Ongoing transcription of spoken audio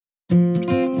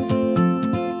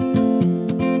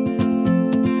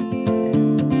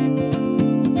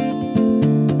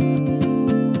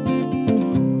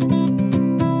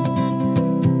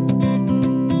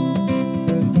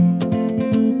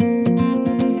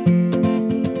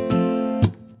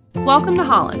Welcome to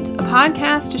Holland, a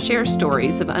podcast to share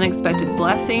stories of unexpected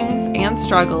blessings and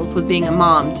struggles with being a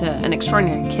mom to an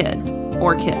extraordinary kid,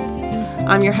 or kids.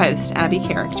 I'm your host, Abby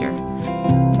Character.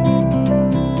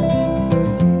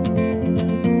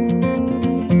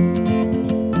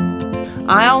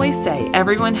 I always say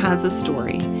everyone has a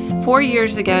story. 4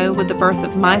 years ago, with the birth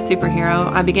of my superhero,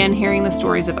 I began hearing the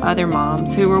stories of other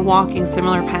moms who were walking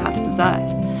similar paths as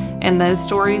us, and those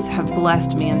stories have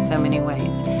blessed me in so many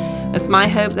ways. It's my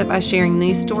hope that by sharing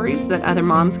these stories that other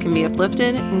moms can be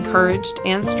uplifted, encouraged,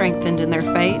 and strengthened in their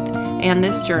faith and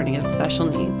this journey of special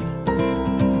needs.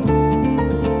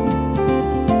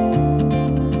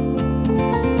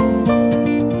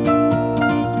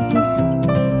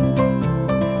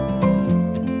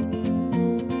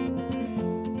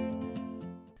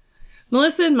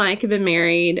 Melissa and Mike have been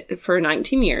married for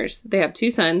 19 years. They have 2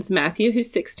 sons, Matthew, who's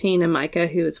 16, and Micah,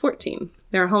 who is 14.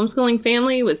 They're a homeschooling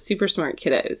family with super smart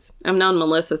kiddos. I've known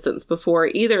Melissa since before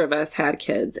either of us had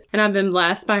kids, and I've been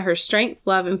blessed by her strength,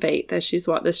 love, and faith as she's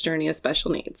walked this journey of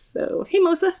special needs. So, hey,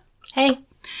 Melissa. Hey.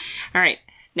 All right.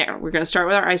 Now, we're going to start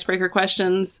with our icebreaker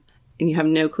questions, and you have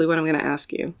no clue what I'm going to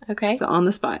ask you. Okay. So, on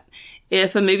the spot.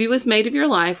 If a movie was made of your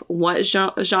life, what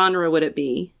genre would it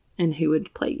be, and who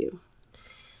would play you?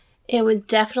 It would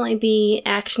definitely be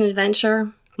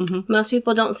action-adventure. Mm-hmm. Most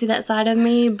people don't see that side of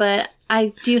me, but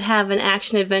I do have an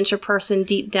action-adventure person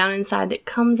deep down inside that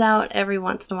comes out every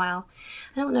once in a while.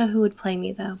 I don't know who would play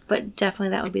me, though, but definitely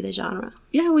that would be the genre.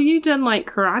 Yeah, well, you've done,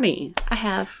 like, karate. I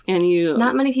have. And you...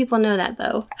 Not many people know that,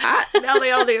 though. Now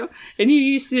they all do. And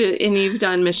you've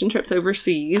done mission trips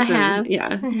overseas. I have.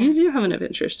 Yeah, you do have an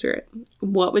adventure spirit.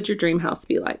 What would your dream house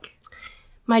be like?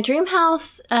 My dream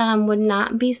house would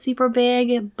not be super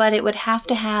big, but it would have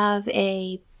to have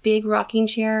a big rocking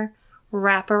chair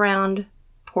wraparound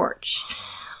porch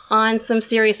on some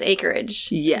serious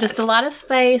acreage. Yes. Just a lot of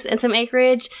space and some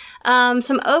acreage,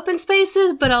 some open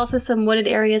spaces, but also some wooded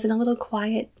areas and a little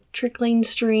quiet trickling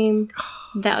stream.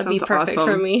 That would be perfect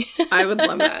for me. I would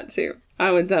love that too.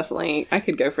 I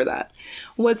could go for that.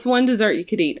 What's one dessert you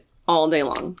could eat all day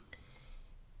long?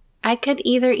 I could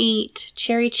either eat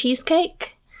cherry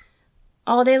cheesecake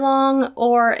all day long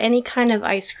or any kind of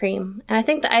ice cream. And I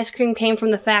think the ice cream came from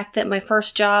the fact that my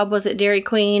first job was at Dairy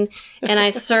Queen and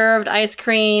I served ice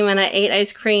cream and I ate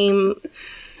ice cream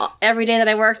every day that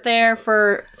I worked there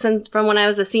from when I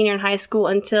was a senior in high school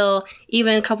until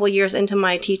even a couple years into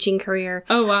my teaching career.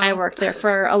 Oh, wow. I worked there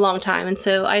for a long time. And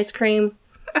so ice cream,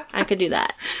 I could do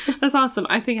that. That's awesome.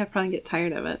 I think I'd probably get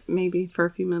tired of it, maybe for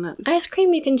a few minutes. Ice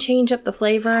cream, you can change up the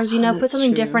flavors, put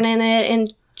something different in it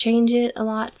and change it a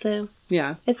lot. So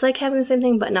yeah, it's like having the same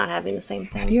thing, but not having the same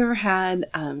thing. Have you ever had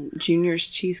Junior's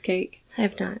cheesecake? I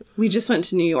have not. We just went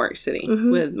to New York City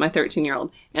with my 13-year-old,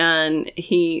 and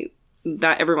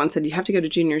everyone said, you have to go to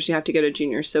Junior's,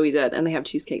 so we did, and they have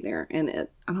cheesecake there, and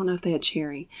I don't know if they had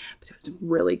cherry, but it was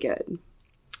really good.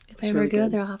 If I ever go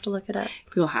there, I'll have to look it up.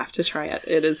 You'll have to try it.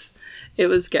 It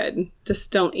was good.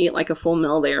 Just don't eat like a full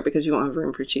meal there because you won't have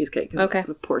room for cheesecake. Okay.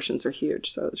 The portions are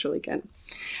huge, so it's really good.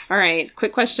 All right,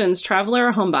 quick questions. Traveler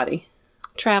or homebody?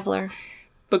 Traveler.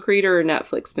 Book reader or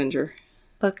Netflix binger?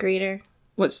 Book reader.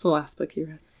 What's the last book you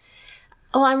read?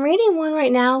 Oh, I'm reading one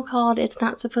right now called It's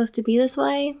Not Supposed to Be This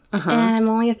Way. And I'm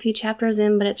only a few chapters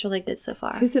in, but it's really good so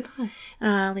far. Who's it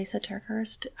by? Lisa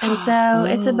TerKeurst. And so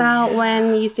it's about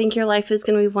when you think your life is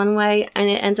going to be one way and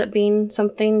it ends up being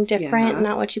something different,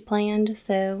 not what you planned.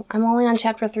 So I'm only on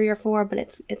chapter 3 or 4, but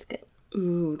it's good.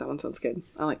 Ooh, that one sounds good.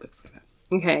 I like books like that.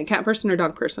 Okay, cat person or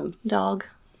dog person? Dog.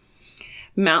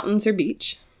 Mountains or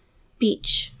beach?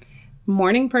 Beach.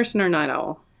 Morning person or night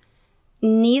owl?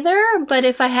 Neither, but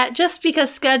if I had, just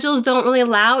because schedules don't really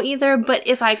allow either, but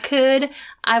if I could,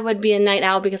 I would be a night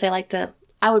owl because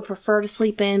I would prefer to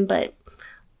sleep in, but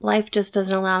life just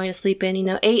doesn't allow me to sleep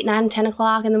in. 8, 9, 10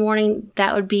 o'clock in the morning,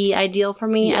 that would be ideal for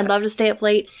me. Yes. I'd love to stay up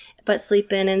late, but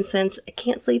sleep in, and since I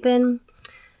can't sleep in,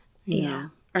 yeah.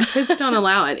 Our kids don't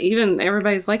allow it. Even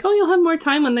everybody's like, oh, you'll have more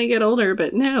time when they get older,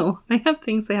 but no, they have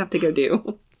things they have to go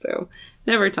do. So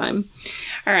never time.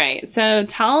 All right. So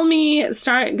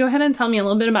go ahead and tell me a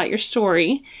little bit about your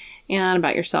story and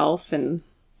about yourself and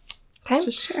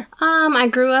just share. I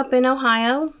grew up in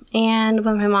Ohio and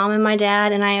with my mom and my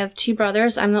dad, and I have 2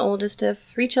 brothers. I'm the oldest of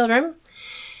 3 children.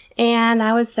 And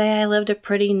I would say I lived a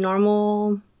pretty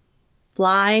normal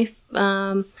life.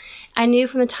 I knew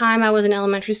from the time I was in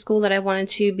elementary school that I wanted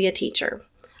to be a teacher.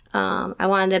 I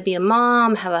wanted to be a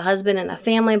mom, have a husband and a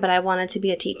family, but I wanted to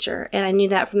be a teacher. And I knew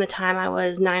that from the time I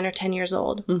was 9 or 10 years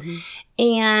old. Mm-hmm.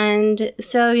 And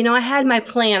so, I had my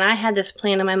plan. I had this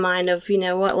plan in my mind of,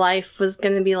 what life was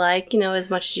going to be like, as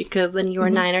much as you could when you were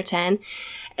 9 or 10.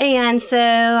 And so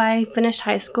I finished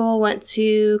high school, went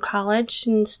to college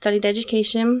and studied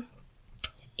education.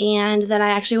 And then I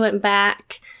actually went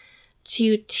back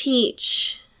to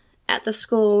teach at the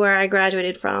school where I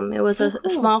graduated from. It was a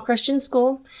small Christian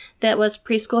school that was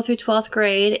preschool through 12th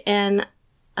grade. And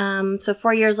so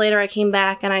 4 years later, I came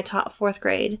back and I taught 4th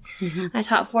grade. Mm-hmm. I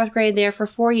taught 4th grade there for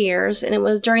 4 years. And it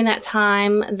was during that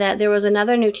time that there was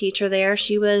another new teacher there.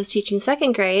 She was teaching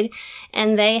 2nd grade.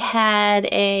 And they had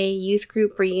a youth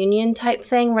group reunion type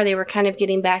thing where they were kind of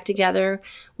getting back together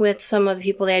with some of the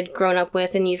people they had grown up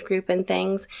with in youth group and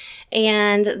things.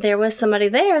 And there was somebody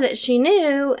there that she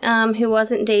knew who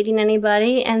wasn't dating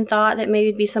anybody and thought that maybe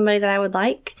it'd be somebody that I would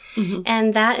like. Mm-hmm.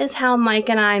 And that is how Mike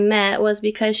and I met, was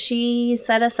because she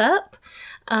set us up.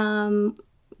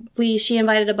 She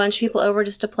invited a bunch of people over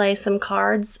just to play some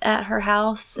cards at her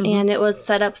house. Mm-hmm. And it was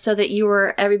set up so that you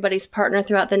were everybody's partner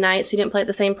throughout the night. So you didn't play at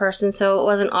the same person. So it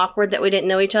wasn't awkward that we didn't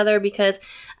know each other, because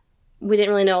we didn't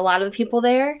really know a lot of the people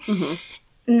there. Mm-hmm.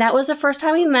 And that was the first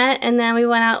time we met, and then we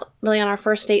went out really on our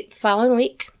first date the following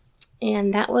week.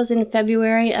 And that was in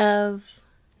February of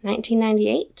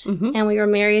 1998. Mm-hmm. And we were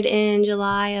married in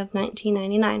July of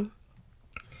 1999.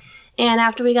 And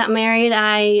after we got married,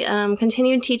 I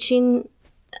continued teaching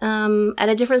at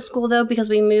a different school, though, because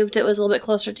we moved. It was a little bit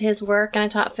closer to his work, and I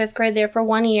taught 5th grade there for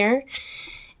 1 year.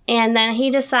 And then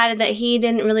he decided that he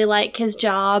didn't really like his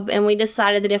job, and we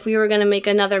decided that if we were going to make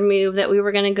another move, that we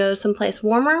were going to go someplace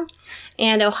warmer.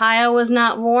 And Ohio was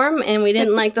not warm, and we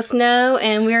didn't like the snow,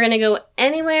 and we were going to go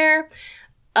anywhere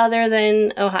other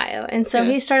than Ohio. And so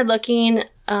he started looking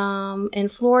in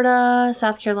Florida,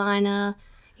 South Carolina.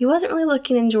 He wasn't really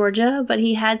looking in Georgia, but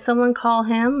he had someone call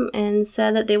him and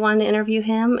said that they wanted to interview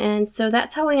him. And so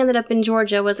that's how we ended up in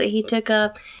Georgia, was that he took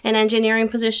an engineering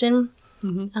position.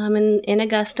 Mm-hmm. In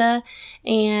Augusta,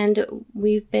 and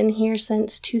we've been here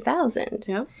since 2000.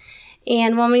 Yep.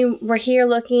 And when we were here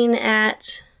looking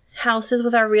at houses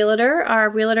with our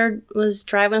realtor was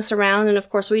driving us around, and of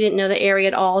course we didn't know the area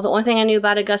at all. The only thing I knew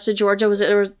about Augusta, Georgia was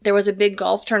that there was a big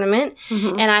golf tournament,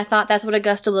 mm-hmm. and I thought that's what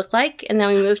Augusta looked like. And then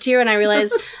we moved here, and I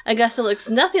realized Augusta looks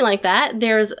nothing like that.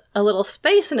 There's a little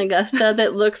space in Augusta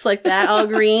that looks like that, all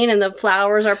green, and the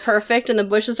flowers are perfect, and the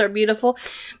bushes are beautiful.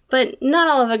 But not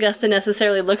all of Augusta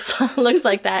necessarily looks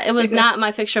like that. It was not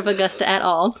my picture of Augusta at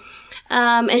all.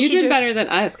 And you did better than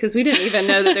us, because we didn't even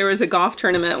know that there was a golf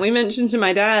tournament. We mentioned to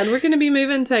my dad, we're going to be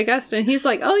moving to Augusta. And he's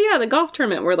like, oh, yeah, the golf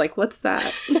tournament. We're like, what's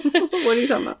that? What are you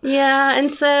talking about? Yeah,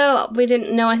 and so we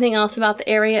didn't know anything else about the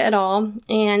area at all.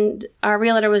 And our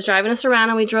realtor was driving us around,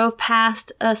 and we drove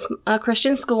past a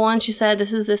Christian school, and she said,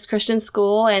 this is this Christian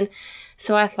school. And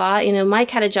so I thought,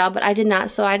 Mike had a job, but I did not.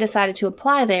 So I decided to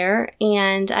apply there,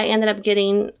 and I ended up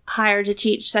getting hired to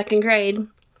teach 2nd grade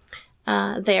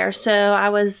there. So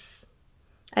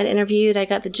I'd interviewed, I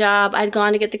got the job. I'd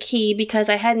gone to get the key because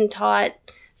I hadn't taught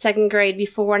 2nd grade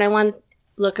before, and I wanted to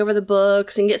look over the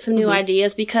books and get some new mm-hmm.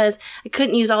 ideas, because I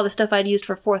couldn't use all the stuff I'd used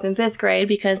for 4th and 5th grade,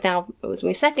 because now it was my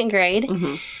 2nd grade.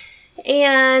 Mm-hmm.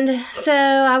 And so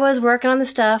I was working on the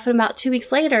stuff, and about 2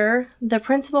 weeks later, the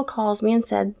principal calls me and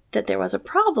said that there was a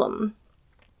problem.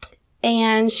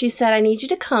 And she said, I need you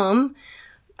to come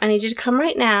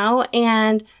right now,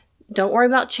 and don't worry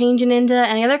about changing into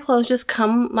any other clothes, just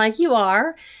come like you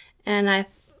are. And I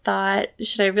thought,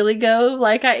 should I really go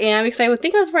like I am? Because I would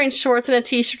think I was wearing shorts and a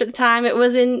t-shirt at the time. It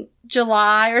was in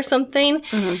July or something.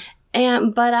 Mm-hmm.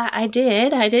 But I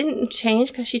did. I didn't change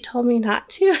because she told me not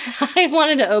to. I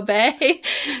wanted to obey.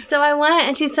 So I went,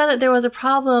 and she said that there was a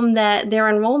problem, that their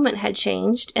enrollment had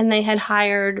changed, and they had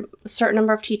hired a certain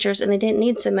number of teachers, and they didn't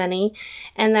need so many,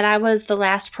 and that I was the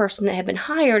last person that had been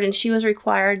hired, and she was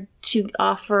required to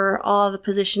offer all the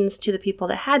positions to the people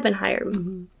that had been hired.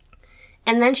 Mm-hmm.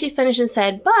 And then she finished and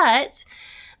said, but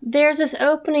there's this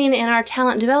opening in our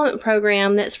talent development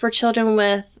program that's for children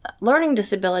with learning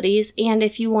disabilities, and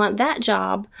if you want that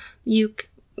job, you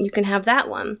can have that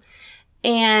one.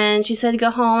 And she said,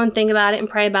 go home and think about it and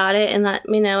pray about it and let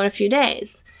me know in a few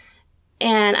days.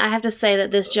 And I have to say that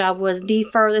this job was the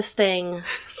furthest thing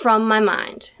from my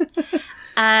mind.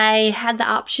 I had the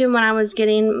option when I was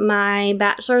getting my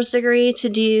bachelor's degree to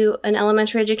do an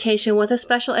elementary education with a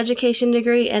special education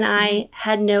degree, and I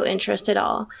had no interest at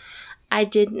all. I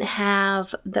didn't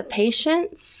have the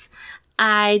patience.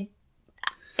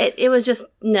 It was just,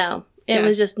 no. It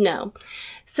was just no.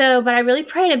 So, but I really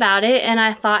prayed about it, and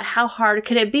I thought, how hard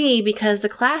could it be? Because the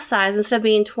class size, instead of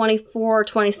being 24 or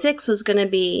 26, was going to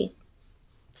be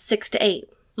 6 to 8.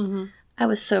 Mm-hmm. I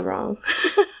was so wrong.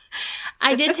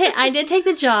 I did take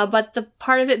the job, but the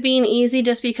part of it being easy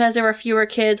just because there were fewer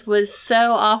kids was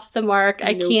so off the mark.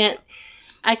 Nope.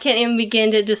 I can't even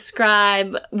begin to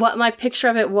describe what my picture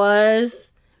of it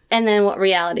was and then what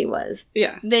reality was.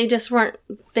 Yeah. They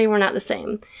were not the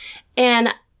same.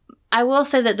 And I will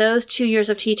say that those 2 years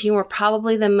of teaching were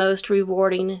probably the most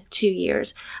rewarding 2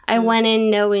 years. I went in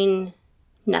knowing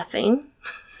nothing.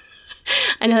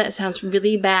 I know that sounds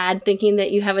really bad, thinking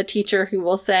that you have a teacher who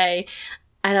will say,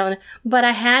 I don't know. But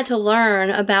I had to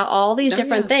learn about all these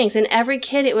different things. And every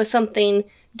kid, it was something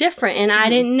different. And I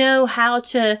didn't know how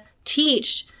to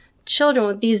teach children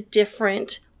with these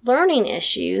different learning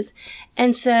issues.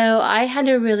 And so I had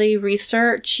to really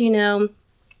research, and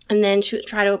then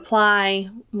try to apply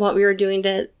what we were doing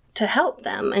to help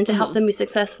them and to help them be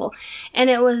successful. And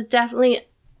it was definitely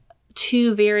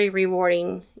 2 very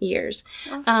rewarding years.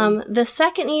 Awesome. The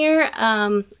second year,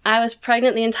 I was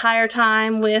pregnant the entire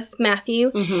time with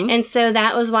Matthew. Mm-hmm. And so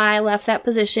that was why I left that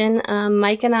position.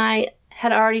 Mike and I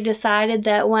had already decided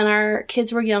that when our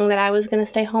kids were young that I was going to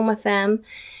stay home with them.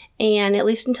 And at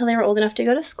least until they were old enough to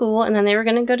go to school. And then they were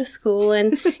going to go to school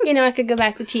and, I could go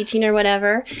back to teaching or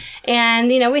whatever. And,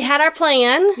 we had our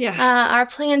plan. Yeah. Our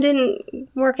plan didn't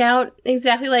work out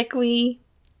exactly like we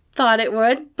thought it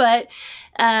would. But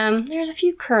there's a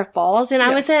few curveballs. And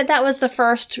I would say that was the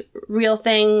first real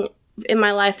thing in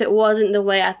my life that wasn't the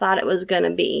way I thought it was going to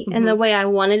be and the way I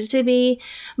wanted it to be.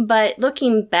 But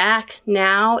looking back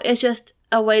now, it's just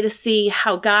a way to see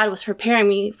how God was preparing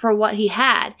me for what he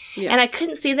had. Yeah. And I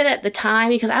couldn't see that at the time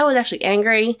because I was actually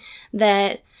angry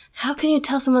that how can you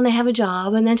tell someone they have a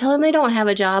job and then tell them they don't have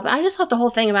a job? I just thought the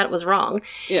whole thing about it was wrong.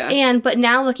 Yeah. But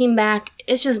now looking back,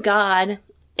 it's just God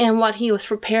and what he was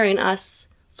preparing us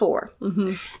for.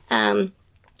 Mm-hmm.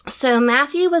 So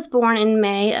Matthew was born in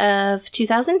May of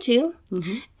 2002,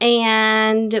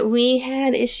 and we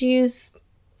had issues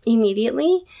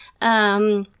immediately.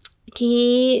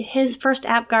 His first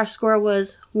APGAR score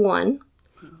was 1,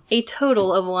 a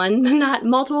total of 1, not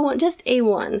multiple 1, just a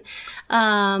 1.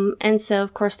 And so,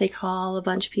 of course, they call a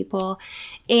bunch of people.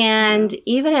 And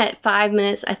even at 5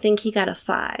 minutes, I think he got a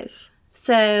 5.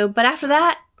 So, but after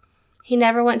that, he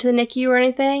never went to the NICU or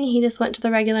anything. He just went to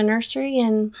the regular nursery.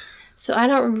 And so I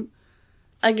don't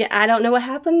know what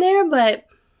happened there, but...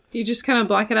 You just kind of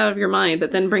block it out of your mind,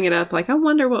 but then bring it up like, I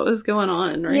wonder what was going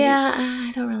on, right? Yeah,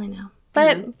 I don't really know.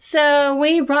 But so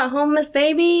we brought home this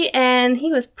baby, and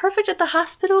he was perfect at the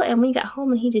hospital, and we got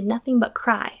home, and he did nothing but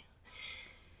cry.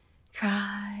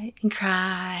 Cry and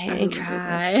cry and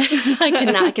cry. I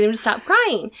could not get him to stop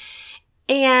crying.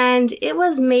 And it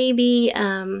was maybe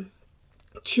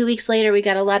 2 weeks later, we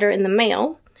got a letter in the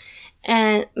mail,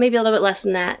 and maybe a little bit less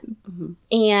than that. Mm-hmm.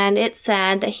 And it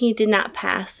said that he did not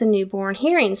pass the newborn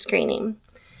hearing screening.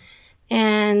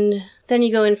 And then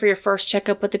you go in for your first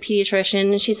checkup with the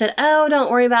pediatrician, and she said, oh, don't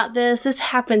worry about this. This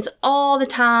happens all the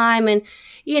time. And,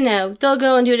 they'll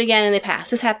go and do it again, and they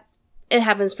pass. It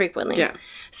happens frequently. Yeah.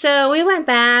 So we went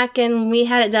back, and we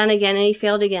had it done again, and he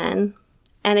failed again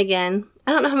and again.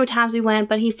 I don't know how many times we went,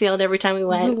 but he failed every time we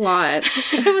went. It was a lot.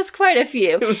 It was quite a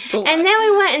few. It was a lot. And then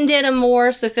we went and did a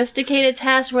more sophisticated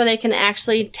test where they can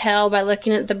actually tell by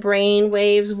looking at the brain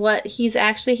waves what he's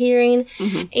actually hearing.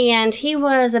 Mm-hmm. And he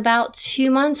was about 2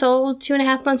 months old,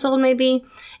 2.5 months old maybe.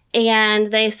 And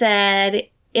they said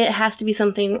it has to be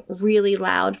something really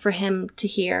loud for him to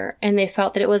hear. And they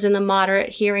felt that it was in the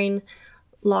moderate hearing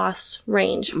loss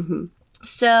range. Mm-hmm.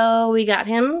 So we got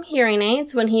him hearing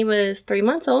aids when he was 3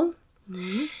 months old.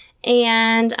 Mm-hmm.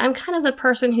 And I'm kind of the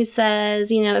person who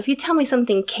says, if you tell me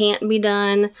something can't be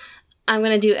done, I'm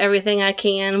going to do everything I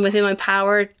can within my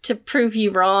power to prove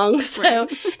you wrong. So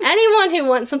anyone who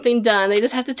wants something done, they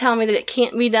just have to tell me that it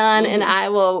can't be done, and I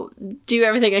will do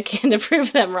everything I can to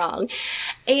prove them wrong.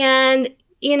 And,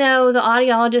 the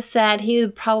audiologist said he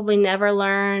would probably never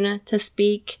learn to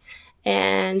speak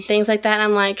and things like that. And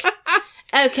I'm like...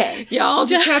 Okay. Y'all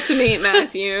just have to meet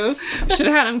Matthew. Should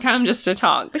have had him come just to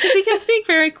talk because he can speak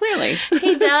very clearly.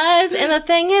 He does. And the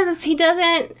thing is he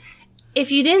doesn't, if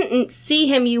you didn't see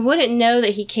him, you wouldn't know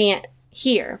that he can't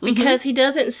hear because he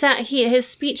doesn't sound, his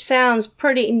speech sounds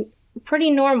pretty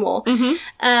normal.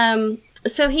 Mm-hmm.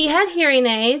 So he had hearing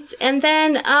aids, and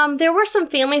then there were some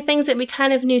family things that we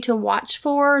kind of knew to watch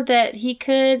for that he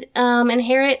could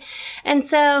inherit. And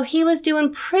so he was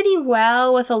doing pretty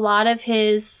well with a lot of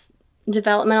his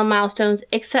developmental milestones,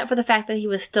 except for the fact that he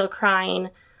was still crying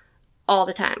all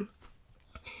the time.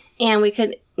 And we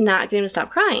could not get him to stop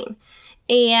crying.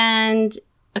 And,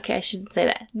 okay, I shouldn't say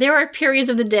that. There were periods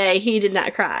of the day he did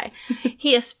not cry.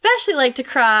 He especially liked to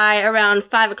cry around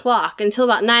 5 o'clock until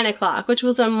about 9 o'clock, which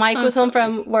was when Mike was home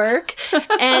from work.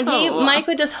 And Mike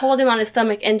would just hold him on his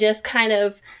stomach and just kind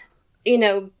of, you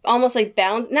know, almost like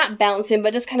not bounce him,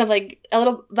 but just kind of like a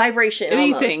little vibration.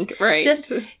 Anything, almost. right.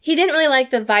 Just, he didn't really like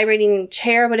the vibrating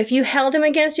chair, but if you held him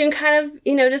against you and kind of,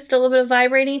 you know, just a little bit of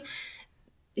vibrating,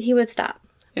 he would stop.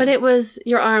 Yeah. But it was,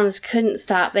 your arms couldn't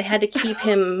stop. They had to keep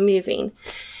him moving.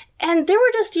 And there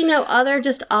were just, you know, other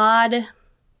just odd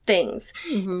things.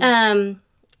 Mm-hmm.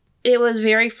 It was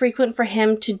very frequent for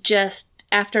him to just,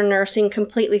 after nursing,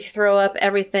 completely throw up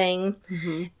everything.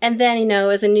 Mm-hmm. And then, you know,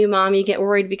 as a new mom, you get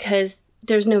worried because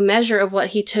there's no measure of what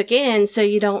he took in, so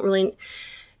you don't really...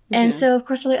 And so, of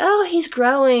course, we're like, oh, he's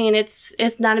growing.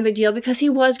 It's not a big deal because he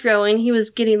was growing. He was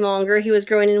getting longer. He was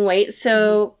growing in weight.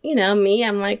 So, you know,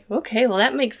 I'm like, okay, well,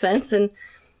 that makes sense. And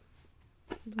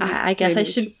I guess I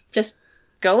should just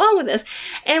go along with this.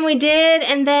 And we did.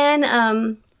 And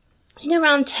then, you know,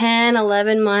 around 10,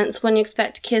 11 months, when you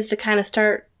expect kids to kind of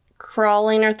start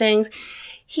crawling or things,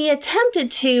 he attempted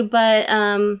to, but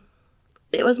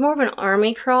it was more of an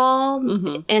army crawl,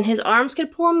 and his arms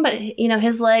could pull him, but, you know,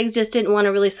 his legs just didn't want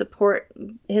to really support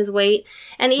his weight.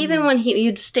 And even when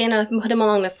you'd stand up and put him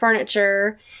along the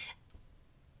furniture,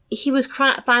 he was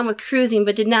fine with cruising,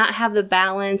 but did not have the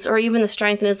balance or even the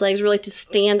strength in his legs really to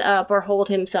stand up or hold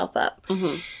himself up.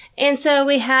 Mm-hmm. And so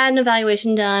we had an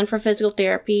evaluation done for physical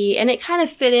therapy, and it kind of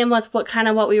fit in with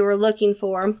what we were looking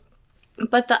for.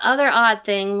 But the other odd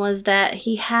thing was that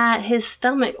his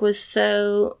stomach was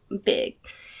so big.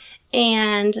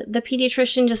 And the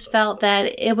pediatrician just felt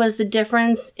that it was the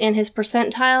difference in his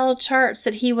percentile charts,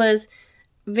 that he was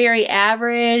very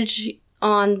average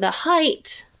on the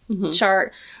height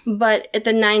chart, but at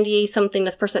the 90-something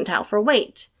percentile for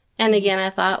weight. And again, I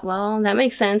thought, well, that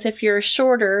makes sense. If you're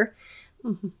shorter,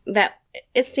 that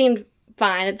it seemed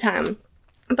fine at the time.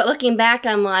 But looking back,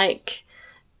 I'm like...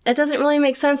 That doesn't really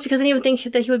make sense because I didn't even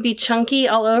think that he would be chunky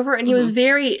all over. And he was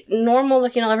very normal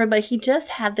looking all over, but he just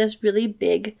had this really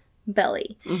big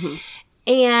belly. Mm-hmm.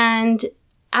 And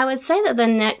I would say that the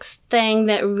next thing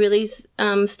that really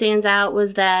stands out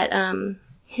was that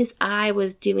his eye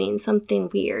was doing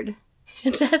something weird.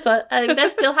 That's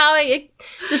still how I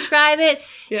describe it.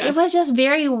 Yeah. It was just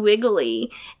very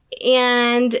wiggly.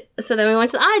 And so then we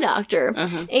went to the eye doctor.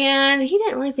 And he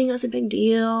didn't really think it was a big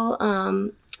deal.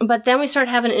 But then we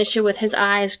started having an issue with his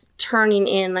eyes turning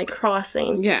in, like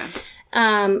crossing. Yeah.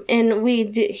 And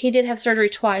he did have surgery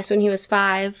twice when he was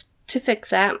 5 to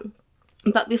fix that.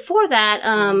 But before that,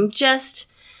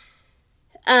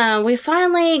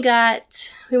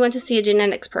 we went to see a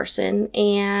genetics person,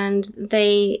 and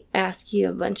they ask you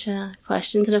a bunch of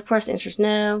questions. And of course, the answer is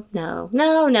no. None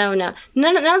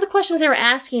of the questions they were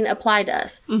asking applied to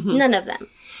us. Mm-hmm. None of them.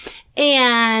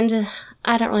 And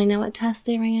I don't really know what tests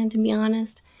they ran, to be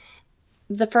honest.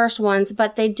 The first ones,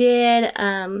 but they did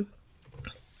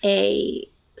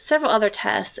several other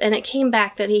tests, and it came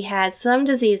back that he had some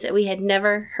disease that we had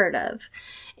never heard of,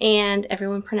 and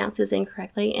everyone pronounces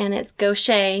incorrectly, and it's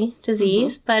Gaucher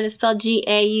disease, but it's spelled Gaucher.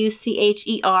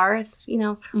 It's, you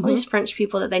know, all these French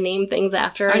people that they name things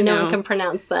after, and no one can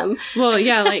pronounce them. Well,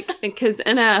 yeah, like, because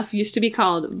NF used to be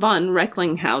called von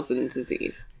Recklinghausen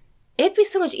disease. It'd be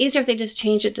so much easier if they just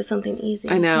changed it to something easy.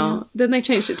 I know. Yeah. Then they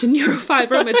changed it to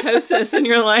neurofibromatosis, and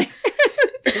you're like,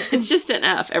 it's just an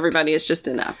F. Everybody, it's just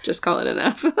an F. Just call it an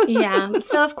F. Yeah.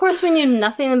 So, of course, we knew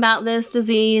nothing about this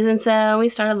disease, and so we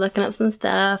started looking up some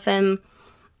stuff, and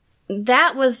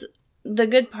that was the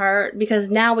good part,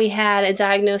 because now we had a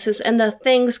diagnosis, and the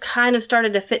things kind of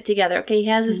started to fit together. Okay, he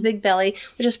has this big belly,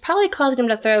 which is probably causing him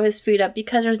to throw his food up,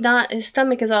 because his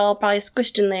stomach is all probably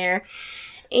squished in there.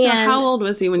 So how old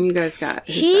was he when you guys got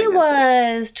his diagnosis? He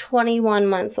was 21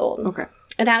 months old. Okay.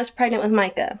 And I was pregnant with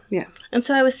Micah. Yeah. And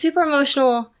so I was super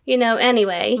emotional, you know,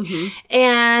 anyway. Mm-hmm.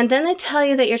 And then they tell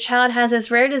you that your child has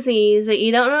this rare disease that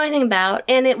you don't know anything about.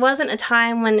 And it wasn't a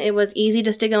time when it was easy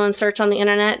just to go and search on the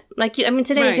internet. Like,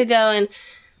 today you could go and,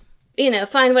 you know,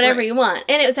 find whatever you want.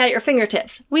 And it was at your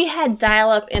fingertips. We had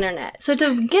dial-up internet. So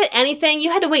to get anything, you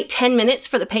had to wait 10 minutes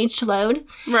for the page to load.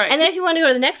 Right. And then if you wanted to go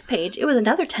to the next page, it was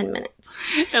another 10 minutes.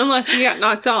 Unless you got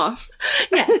knocked off.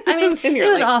 Yeah. I mean,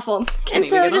 it was awful. And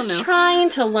so just trying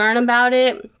to learn about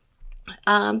it,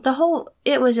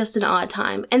 it was just an odd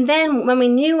time. And then when we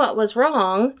knew what was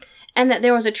wrong and that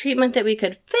there was a treatment that we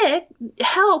could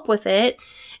help with it,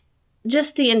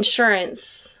 just the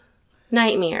insurance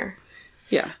nightmare.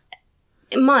 Yeah.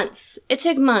 Months. It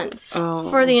took months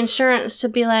for the insurance to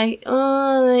be like,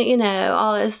 oh, you know,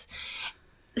 all this.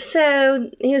 So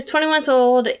he was 20 months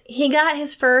old. He got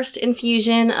his first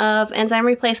infusion of enzyme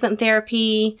replacement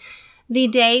therapy the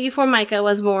day before Micah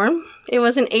was born. It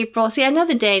was in April. See, I know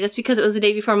the day just because it was the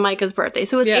day before Micah's birthday.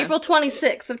 So it was April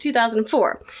 26th of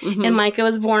 2004. Mm-hmm. And Micah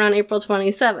was born on April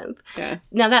 27th. Yeah.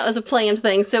 Now, that was a planned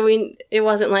thing. So it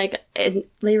wasn't like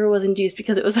labor was induced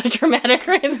because it was so dramatic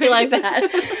or anything like that.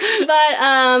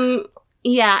 But,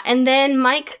 yeah. And then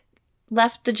Mike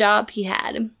left the job he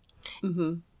had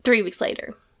 3 weeks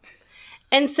later.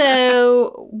 And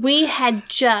so we had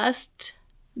just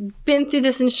been through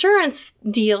this insurance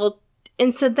deal.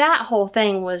 And so that whole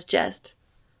thing was just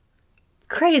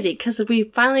crazy because we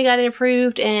finally got it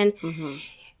approved, and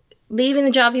leaving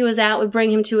the job he was at would bring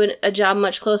him to a job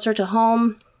much closer to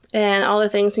home, and all the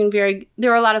things seemed there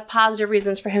were a lot of positive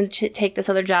reasons for him to take this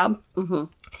other job. Mm-hmm.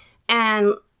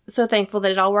 And so thankful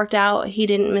that it all worked out. He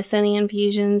didn't miss any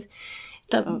infusions.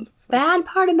 The bad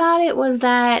part about it was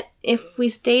that if we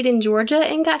stayed in Georgia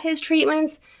and got his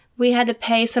treatments, we had to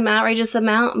pay some outrageous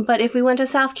amount, but if we went to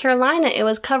South Carolina, it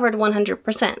was covered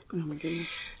 100%. Oh my goodness.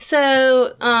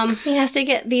 So he has to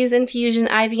get these IV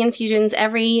infusions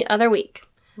every other week.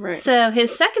 Right. So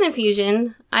his second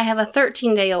infusion, I have a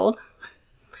 13-day-old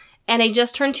and a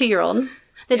just turned 2-year-old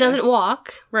that doesn't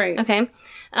walk. Right. Okay.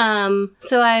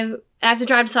 So I have to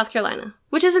drive to South Carolina,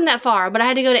 which isn't that far, but I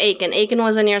had to go to Aiken. Aiken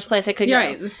was the nearest place I could go.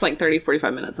 Right. It's like 30,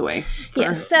 45 minutes away.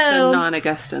 Yeah, so the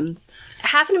non-Augustans.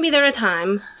 Having to be there at a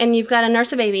time, and you've got to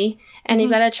nurse a baby, and you've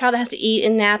got a child that has to eat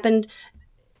and nap, and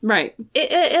right.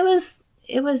 It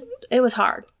was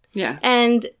hard. Yeah.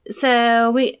 And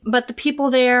so but the people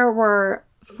there were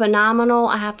phenomenal.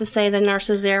 I have to say the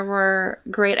nurses there were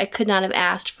great. I could not have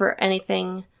asked for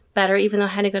anything better, even though I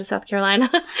had to go to South Carolina.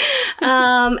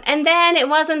 And then it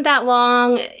wasn't that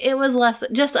long. It was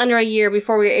just under a year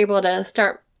before we were able to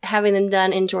start having them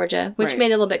done in Georgia, which made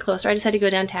it a little bit closer. I just had to go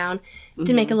downtown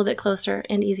to make it a little bit closer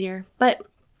and easier. But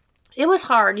it was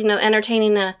hard,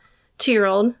 entertaining a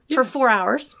 2-year-old for 4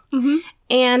 hours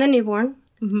and a newborn.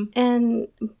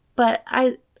 But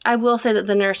I will say that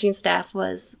the nursing staff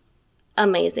was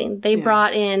amazing. They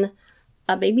brought in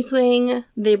a baby swing.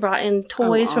 They brought in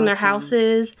toys from their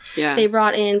houses. Yeah. They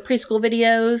brought in preschool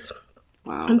videos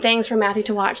and things for Matthew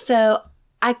to watch. So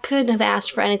I couldn't have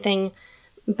asked for anything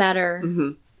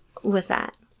better with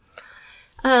that.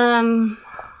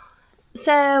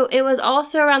 So it was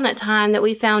also around that time that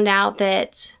we found out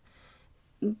that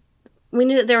we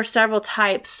knew that there were several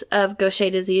types of Gaucher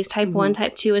disease, type 1,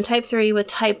 type 2, and type 3, with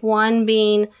type 1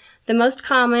 being the most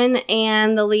common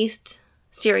and the least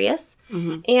serious.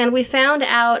 And we found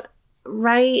out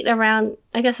right around,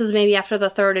 I guess it was maybe after the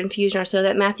third infusion or so,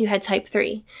 that Matthew had type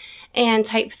 3. And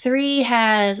type 3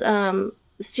 has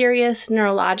serious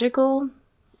neurological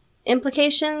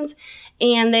implications,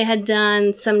 and they had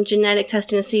done some genetic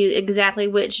testing to see exactly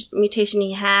which mutation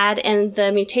he had, and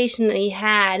the mutation that he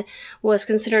had was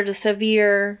considered a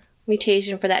severe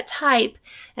mutation for that type.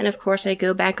 And of course, I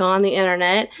go back on the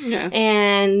internet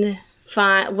and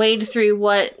wade through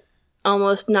what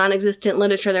almost non-existent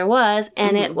literature there was,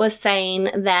 and it was saying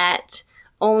that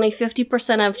only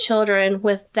 50% of children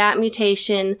with that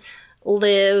mutation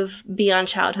live beyond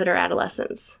childhood or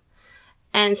adolescence.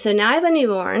 And so now I have a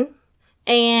newborn,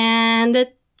 and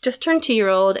just turned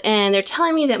 2-year-old, and they're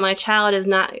telling me that my child is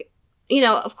not,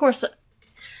 of course,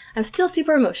 I'm still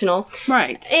super emotional.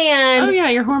 Right. And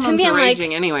your hormones are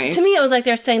raging anyway. To me, it was like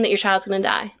they're saying that your child's going to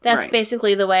die. That's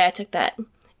basically the way I took that.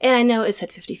 And I know it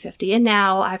said 50-50, and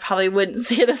now I probably wouldn't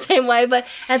see it the same way, but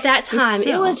at that time,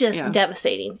 it was just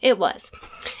devastating. It was.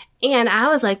 And I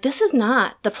was like, this is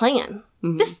not the plan.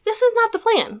 This is not the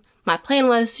plan. My plan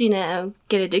was,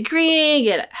 get a degree,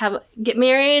 get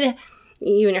married,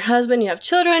 you and your husband, you have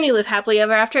children, you live happily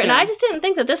ever after. And I just didn't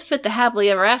think that this fit the happily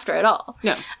ever after at all.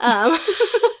 No.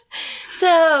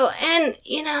 So, and,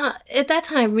 at that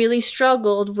time, I really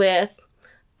struggled with,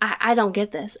 I don't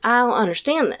get this. I don't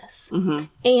understand this.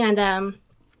 And,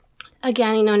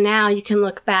 again, now you can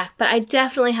look back, but I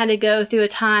definitely had to go through a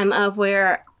time of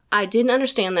where I didn't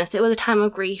understand this. It was a time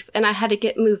of grief, and I had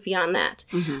to move beyond that.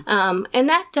 And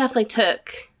that definitely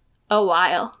took a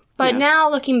while. But now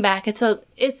looking back, it's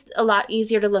a lot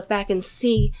easier to look back and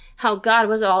see how God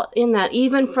was all in that.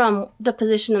 Even from the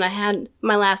position that I had,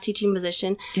 my last teaching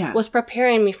position, was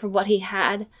preparing me for what He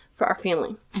had for our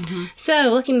family. So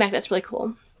looking back, that's really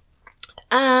cool.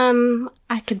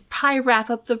 I could probably wrap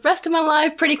up the rest of my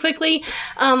life pretty quickly.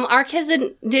 Our kids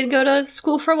did go to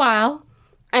school for a while,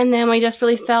 and then we just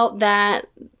really felt that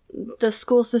the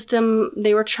school system,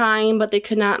 they were trying, but they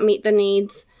could not meet the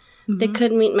needs. They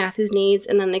couldn't meet Matthew's needs,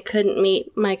 and then they couldn't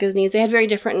meet Micah's needs. They had very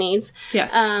different needs.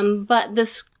 Yes. But the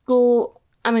school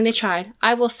I mean, they tried.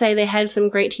 I will say they had some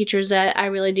great teachers that I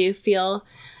really do feel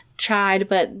tried,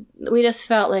 but we just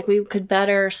felt like we could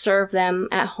better serve them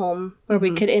at home, where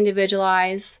we could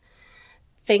individualize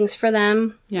things for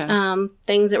them. Yeah.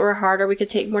 Things that were harder, we could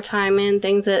take more time in.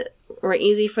 Things that were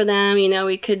easy for them,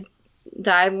 we could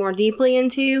dive more deeply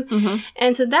into.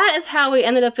 And so that is how we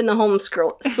ended up in the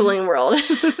homeschooling world.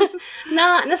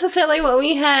 Not necessarily what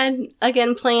we had,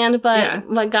 again, planned, but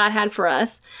what God had for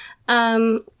us.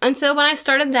 And so when I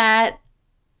started that,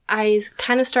 I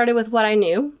kind of started with what I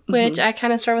knew, which I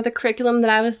kind of started with a curriculum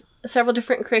several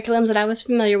different curriculums that I was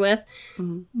familiar with.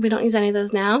 We don't use any of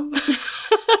those now.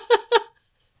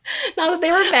 Not that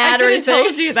they were bad or anything. I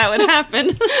told you that would happen.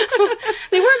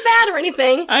 They weren't bad or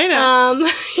anything. I know.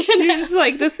 You're just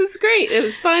like, this is great. It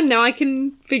was fun. Now I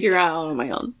can figure out on my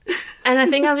own. And I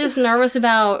think I was just nervous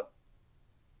about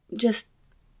just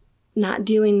not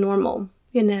doing normal.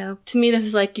 To me, this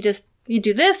is like you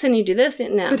do this and you do this.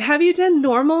 No. But have you done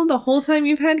normal the whole time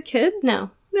you've had kids?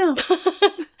 No.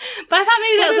 But I thought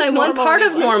maybe that was my one part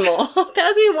of normal.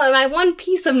 That was my one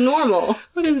piece of normal.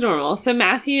 What is normal? So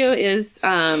Matthew is,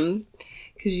 because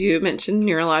you mentioned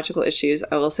neurological issues,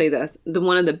 I will say this.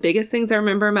 One of the biggest things I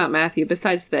remember about Matthew,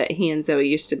 besides that he and Zoe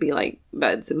used to be like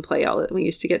buds and play we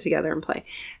used to get together and play.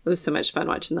 It was so much fun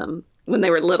watching them when they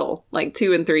were little, like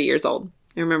 2 and 3 years old.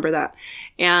 I remember that.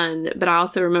 But I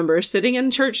also remember sitting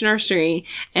in church nursery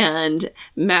and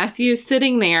Matthew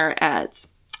sitting there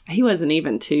he wasn't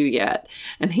even 2 yet.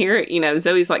 And here,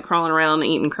 Zoe's like crawling around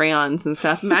eating crayons and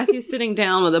stuff. Matthew's sitting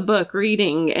down with a book,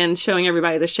 reading and showing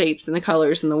everybody the shapes and the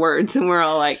colors and the words. And we're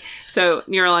all like, so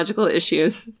neurological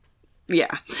issues.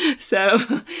 Yeah. So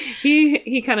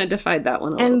he kind of defied that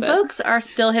one a little bit. And books are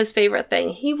still his favorite thing.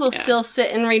 He will still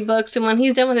sit and read books. And when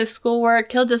he's done with his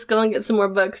schoolwork, he'll just go and get some more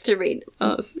books to read.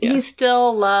 Oh, yeah. He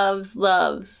still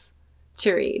loves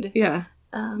to read. Yeah.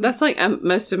 That's like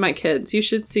most of my kids. You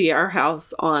should see our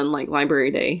house on like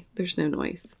library day. There's no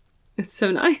noise. It's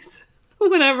so nice.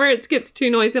 Whenever it gets too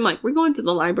noisy, I'm like, we're going to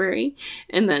the library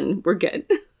and then we're good.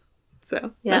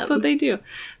 So that's what they do.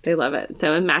 They love it.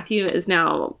 So and Matthew is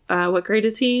now, what grade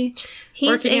is he?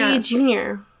 He's a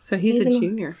junior. So he's a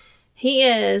junior. He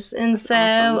is. And that's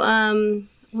awesome.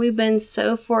 We've been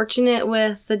so fortunate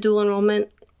with the dual enrollment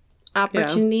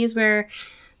opportunities where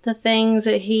the things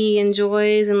that he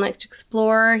enjoys and likes to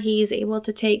explore, he's able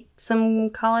to take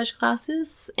some college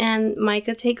classes, and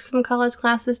Micah takes some college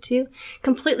classes too.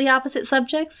 Completely opposite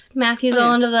subjects. Matthew's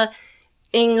all into the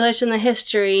English and the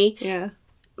history. Yeah.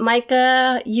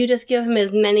 Micah, you just give him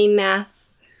as many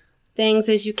math things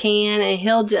as you can, and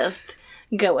he'll just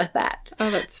go with that.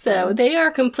 Oh, that's so fun. They are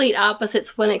complete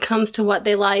opposites when it comes to what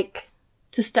they like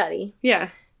to study. Yeah.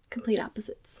 Complete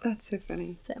opposites. That's so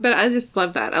funny. But I just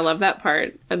love that. I love that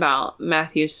part about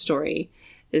Matthew's story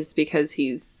is because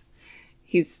he's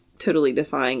totally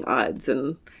defying odds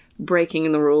and breaking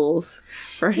the rules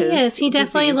for his Yes, he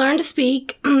definitely learned to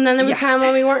speak. And then there was a time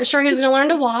when we weren't sure he was going to learn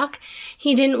to walk.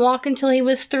 He didn't walk until he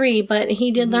was 3, but he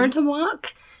did learn to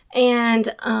walk.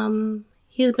 And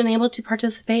he's been able to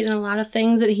participate in a lot of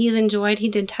things that he's enjoyed. He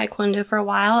did taekwondo for a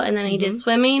while, and then he did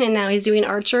swimming, and now he's doing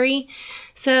archery.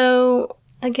 So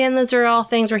again, those are all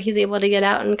things where he's able to get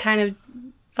out and kind of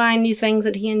find new things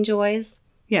that he enjoys.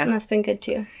 Yeah. And that's been good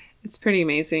too. It's pretty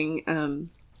amazing.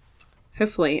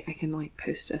 Hopefully I can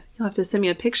post you'll have to send me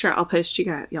a picture. I'll post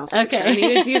y'all's picture. I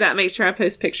need to do that. Make sure I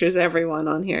post pictures of everyone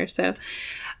on here. So,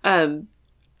 and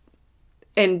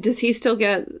does he still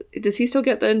get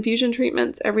the infusion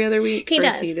treatments every other week? He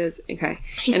does. He does. Okay.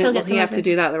 He still gets will he have to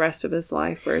do that the rest of his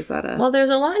life, or is that Well,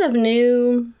 there's a lot of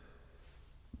new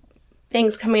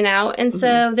things coming out, and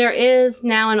so there is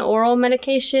now an oral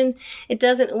medication. It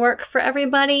doesn't work for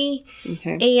everybody.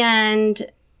 Okay. And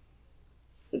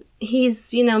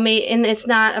he's, and it's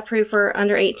not approved for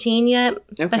under 18 yet.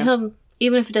 Okay. But he'll,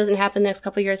 even if it doesn't happen the next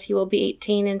couple of years, he will be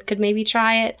 18 and could maybe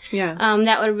try it. Yeah.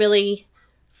 That would really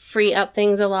free up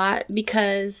things a lot,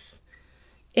 because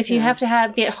if you have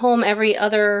to be at home every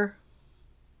other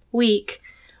week.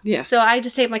 Yeah. So I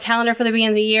just take my calendar for the beginning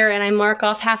of the year and I mark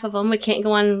off half of them. We can't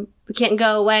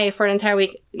go away for an entire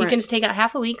week. You can just take out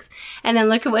half a week's and then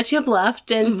look at what you have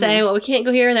left and say, well, we can't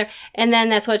go here or there. And then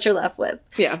that's what you're left with.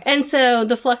 Yeah. And so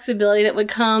the flexibility that would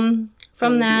come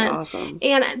from that. Awesome.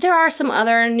 And there are some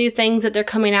other new things that they're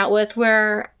coming out with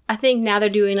where I think now they're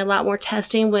doing a lot more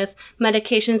testing with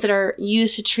medications that are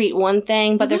used to treat one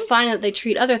thing, but they're finding that they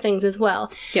treat other things as well.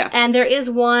 Yeah. And there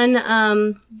is one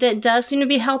that does seem to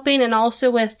be helping, and also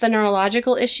with the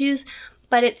neurological issues,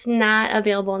 but it's not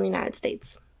available in the United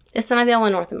States. It's not available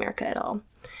in North America at all.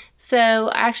 So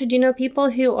I actually do know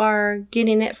people who are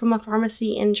getting it from a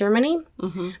pharmacy in Germany,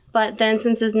 but then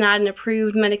since it's not an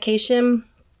approved medication,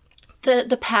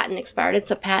 the patent expired.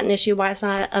 It's a patent issue why it's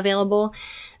not available.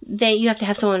 You have to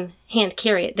have someone hand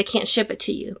carry it. They can't ship it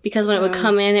to you because when it would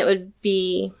come in, it would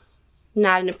be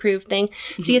not an approved thing.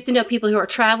 So you have to know people who are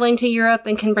traveling to Europe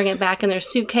and can bring it back in their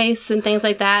suitcase and things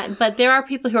like that. But there are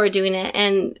people who are doing it,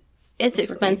 and it's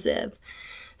expensive.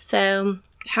 So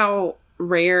how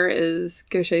rare is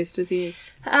Gaucher's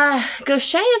disease?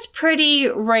 Gaucher is pretty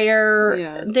rare.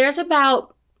 Yeah. There's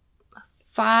about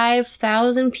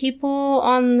 5,000 people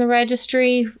on the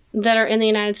registry that are in the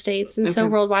United States, and so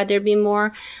worldwide there'd be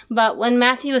more. But when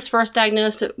Matthew was first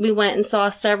diagnosed, we went and saw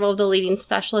several of the leading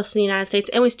specialists in the United States,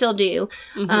 and we still do.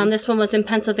 This one was in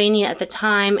Pennsylvania at the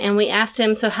time, and we asked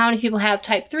him, so how many people have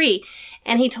type 3?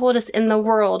 And he told us in the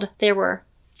world there were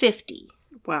 50.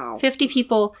 Wow. 50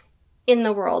 people in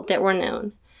the world that were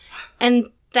known.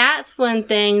 And that's when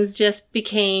things just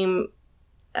became,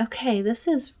 okay, this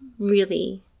is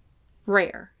really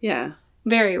rare. Yeah.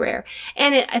 Very rare.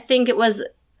 And I think it was,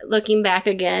 looking back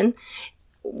again,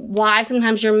 why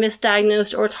sometimes you're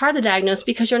misdiagnosed or it's hard to diagnose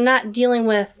because you're not dealing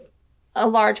with a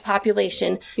large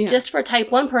population. Yeah. Just for a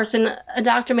type 1 person, a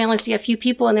doctor may only see a few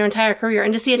people in their entire career.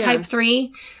 And to see a type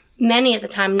 3, many at the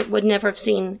time would never have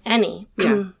seen any.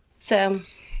 Yeah. So.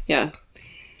 Yeah.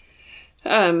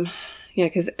 Yeah,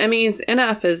 because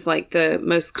NF is like the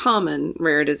most common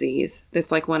rare disease.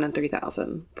 It's like 1 in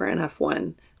 3,000 for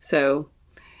NF1. So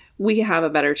we have a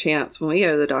better chance when we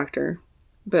go to the doctor.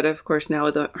 But of course, now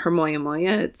with the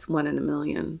Hermoya, it's 1 in a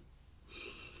million.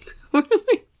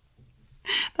 Really?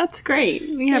 That's great.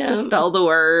 You have to spell the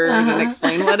word and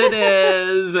explain what it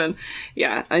is. And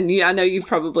I know you've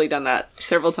probably done that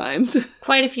several times.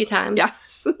 Quite a few times.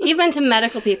 Yes. Even to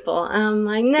medical people. I'm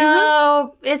like,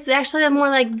 no, it's actually more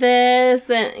like this.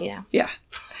 And Yeah.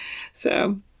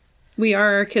 So we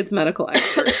are our kids' medical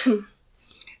experts. So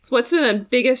what's been the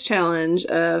biggest challenge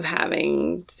of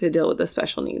having to deal with the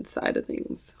special needs side of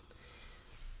things?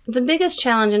 The biggest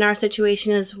challenge in our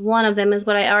situation is one of them is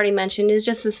what I already mentioned, is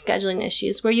just the scheduling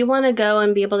issues where you want to go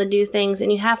and be able to do things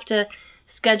and you have to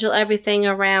schedule everything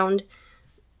around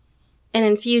an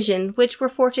infusion, which we're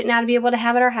fortunate now to be able to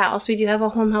have at our house. We do have a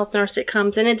home health nurse that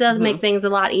comes, and it does make things a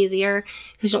lot easier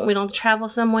because we don't have to travel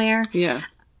somewhere. Yeah.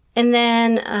 And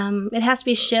then it has to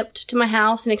be shipped to my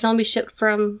house, and it can only be shipped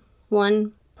from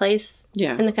one place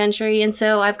in the country. And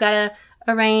so I've got to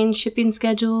arrange shipping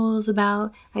schedules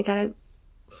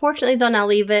fortunately, they'll now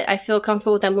leave it. I feel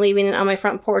comfortable with them leaving it on my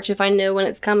front porch if I know when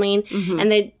it's coming.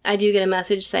 And I do get a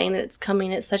message saying that it's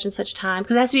coming at such and such time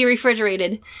because it has to be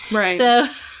refrigerated. Right. So,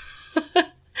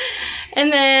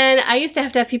 and then I used to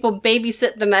have people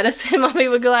babysit the medicine while we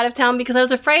would go out of town because I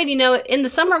was afraid, in the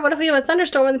summer, what if we have a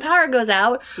thunderstorm and the power goes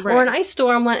out or an ice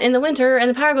storm in the winter and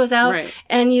the power goes out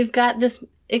and you've got this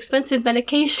expensive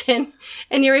medication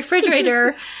in your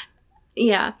refrigerator.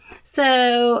 Yeah.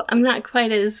 So I'm not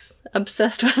quite as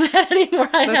obsessed with that anymore.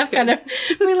 I have kind of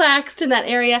relaxed in that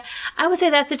area. I would say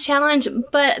that's a challenge,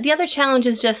 but the other challenge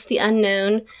is just the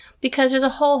unknown because there's a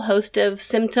whole host of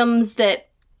symptoms that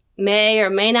may or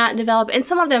may not develop, and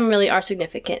some of them really are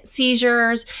significant.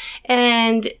 Seizures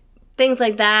and things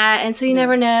like that, and so you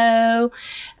never know.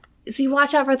 So you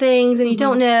watch out for things and you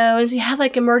don't know. And so you have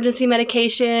like emergency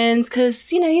medications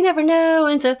because, you never know.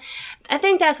 And so I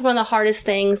think that's one of the hardest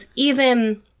things,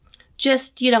 even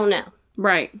just you don't know.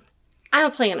 Right. I'm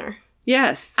a planner.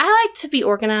 Yes. I like to be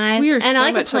organized and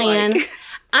I like to plan. Alike.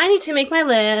 I need to make my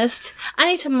list.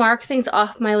 I need to mark things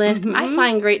off my list. I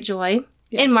find great joy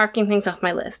in marking things off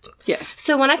my list. Yes.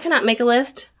 So when I cannot make a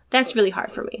list, that's really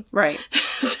hard for me. Right.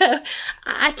 So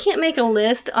I can't make a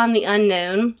list on the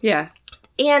unknown. Yeah.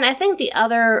 And I think the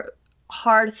other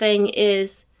hard thing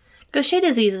is Gaucher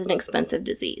disease is an expensive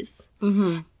disease.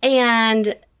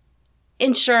 And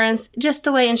insurance, just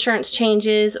the way insurance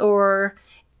changes, or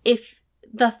if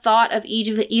the thought of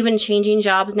even changing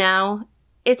jobs now,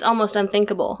 it's almost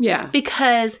unthinkable. Yeah.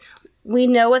 Because we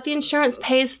know what the insurance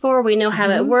pays for. We know how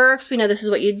it works. We know this is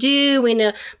what you do. We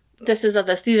know these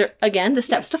are, again, the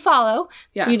steps to follow.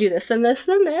 Yeah. You do this and this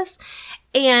and this.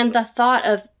 And the thought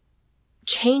of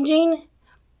changing,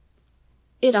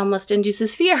 it almost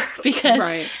induces fear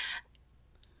because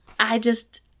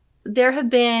there have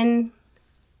been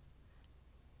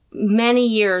many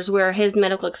years where his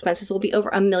medical expenses will be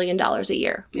over $1 million a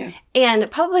year. Yeah. And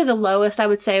probably the lowest I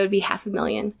would say would be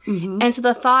 $500,000. And so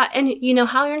the thought, and you know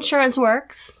how your insurance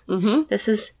works. This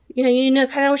is, you know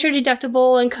kind of what your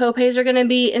deductible and copays are going to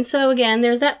be. And so again,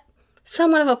 there's that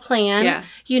somewhat of a plan. Yeah.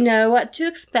 You know what to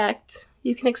expect.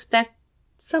 You can expect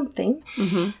something.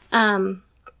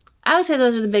 I would say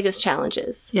those are the biggest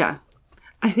challenges. Yeah.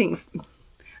 I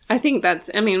think that's,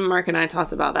 Mark and I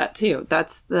talked about that too.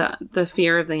 That's the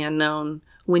fear of the unknown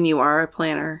when you are a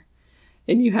planner.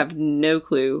 and you have no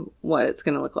clue what it's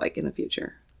going to look like in the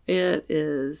future. It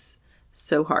is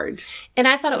so hard. And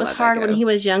I thought it was hard when he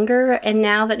was younger, and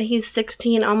now that he's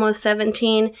 16, almost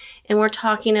 17, and we're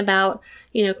talking about,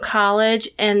 college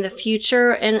and the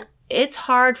future, and it's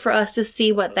hard for us to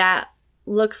see what that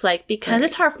looks like, because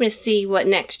it's hard for me to see what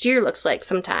next year looks like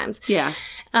sometimes. Yeah.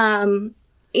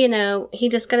 He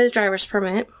just got his driver's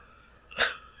permit.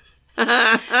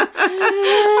 I've been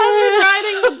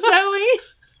riding with Zoe.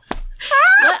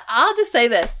 But I'll just say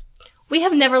this. We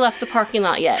have never left the parking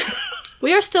lot yet.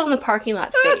 We are still in the parking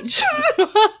lot stage.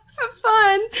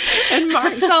 Fun. And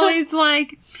Mark's always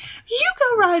like, you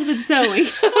go ride with Zoe. I'm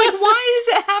like, why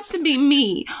does it have to be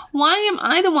me? Why am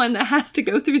I the one that has to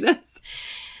go through this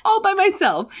all by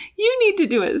myself? You need to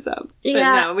do it, so. But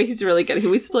no, he's really good.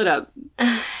 We split up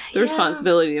the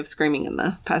responsibility of screaming in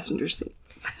the passenger seat.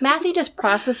 Matthew just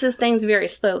processes things very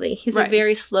slowly. He's a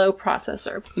very slow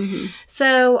processor. Mm-hmm.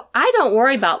 So I don't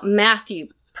worry about Matthew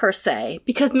per se,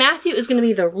 because Matthew is going to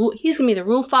be the rule. He's going to be the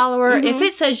rule follower. Mm-hmm. If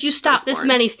it says you stop this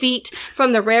many feet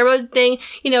from the railroad thing,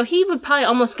 he would probably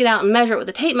almost get out and measure it with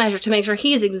a tape measure to make sure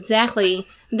he's exactly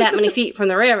that many feet from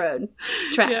the railroad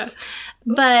tracks.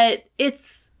 Yeah. But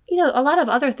it's, a lot of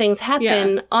other things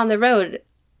happen on the road.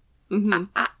 Mm-hmm.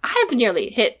 I've nearly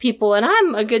hit people, and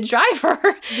I'm a good driver.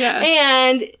 Yeah.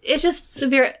 And it's just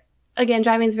severe. Again,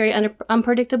 driving is very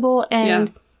unpredictable,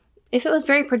 and if it was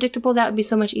very predictable, that would be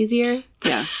so much easier.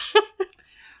 Yeah.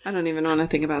 I don't even want to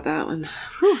think about that one.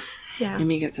 Yeah.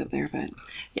 Amy gets up there, but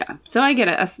yeah. So I get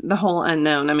it. The whole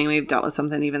unknown. I mean, we've dealt with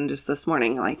something even just this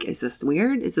morning. Like, is this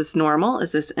weird? Is this normal?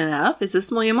 Is this enough? Is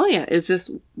this moya moya? Is this,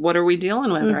 what are we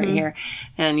dealing with right here?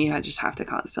 And you just have to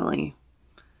constantly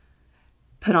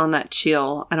put on that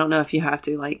chill. I don't know if you have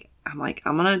to, I'm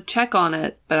going to check on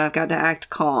it, but I've got to act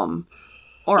calm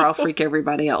or I'll freak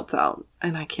everybody else out.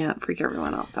 And I can't freak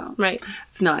everyone else out. Right.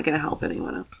 It's not going to help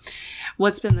anyone else.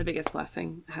 What's been the biggest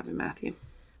blessing having Matthew?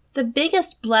 The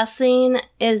biggest blessing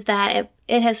is that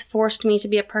it has forced me to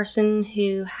be a person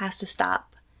who has to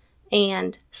stop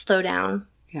and slow down.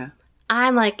 Yeah.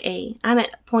 I'm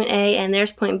at point A and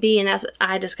there's point B, and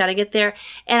I just got to get there,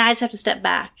 and I just have to step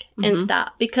back and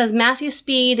stop, because Matthew's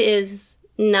speed is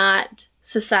not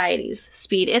society's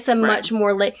speed. It's a much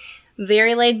more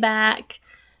very laid back.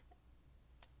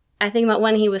 I think about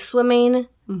when he was swimming.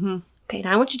 Mm-hmm. Okay,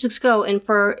 now I want you to just go, and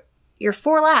for your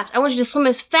 4 laps, I want you to swim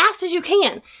as fast as you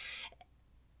can.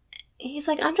 He's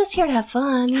like, I'm just here to have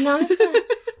fun. I'm just going to...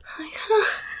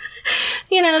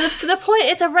 the point,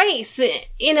 it's a race,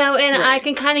 and I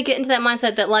can kind of get into that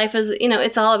mindset that life is,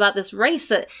 it's all about this race,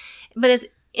 but it's,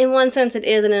 in one sense it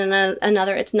is, and in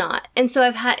another it's not. And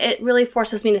so it really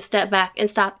forces me to step back and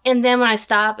stop. And then when I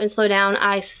stop and slow down,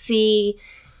 I see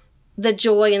the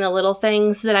joy in the little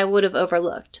things that I would have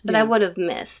overlooked, that I would have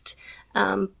missed.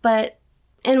 And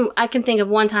I can think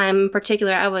of one time in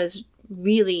particular, I was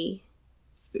really,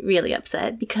 really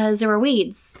upset because there were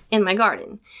weeds in my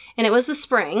garden. And it was the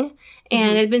spring,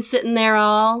 and it had been sitting there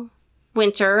all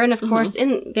winter. And of course,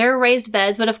 they're raised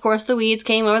beds, but of course the weeds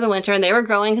came over the winter, and they were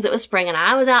growing because it was spring. And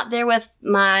I was out there with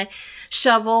my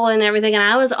shovel and everything, and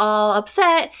I was all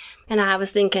upset. And I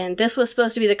was thinking, this was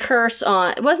supposed to be the curse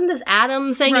on... Wasn't this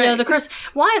Adam saying, the curse?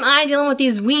 Why am I dealing with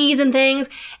these weeds and things?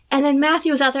 And then Matthew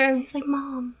was out there, and he's like,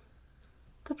 Mom,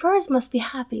 the birds must be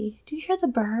happy. Do you hear the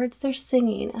birds? They're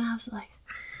singing. And I was like,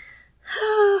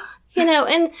 oh,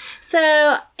 and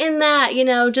so in that,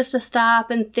 just to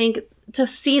stop and think, to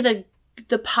see the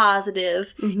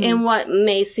positive in what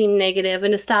may seem negative,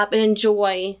 and to stop and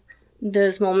enjoy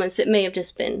those moments that may have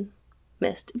just been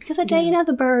missed. Because that day,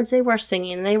 the birds, they were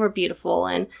singing, and they were beautiful,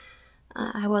 and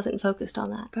I wasn't focused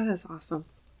on that. That is awesome.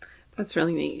 That's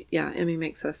really neat. Yeah, Emmy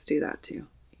makes us do that too.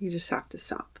 You just have to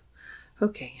stop.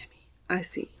 Okay, Emmy, I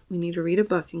see. We need to read a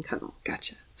book and cuddle.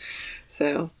 Gotcha.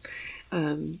 So,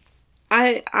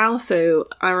 I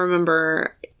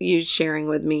remember you sharing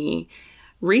with me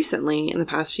recently in the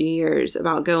past few years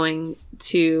about going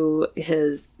to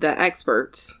the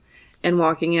experts and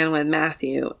walking in with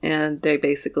Matthew, and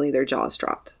their jaws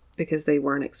dropped because they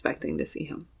weren't expecting to see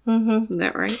him. Mm-hmm. Isn't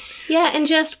that right? Yeah, and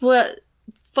just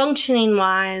functioning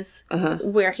wise,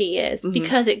 where he is,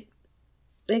 because it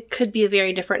could be a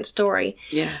very different story.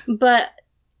 Yeah. But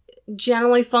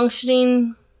generally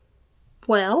functioning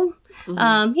well,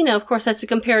 of course that's a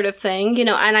comparative thing, and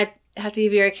I have to be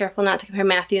very careful not to compare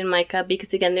Matthew and Micah,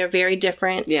 because again, they're very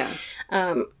different. Yeah.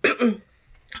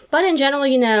 But in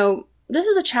general, this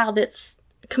is a child that's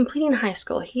completing high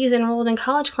school. He's enrolled in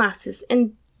college classes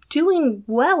and doing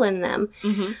well in them.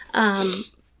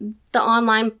 the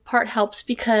online part helps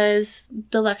because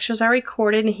the lectures are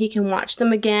recorded and he can watch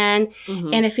them again.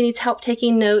 Mm-hmm. And if he needs help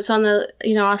taking notes on the,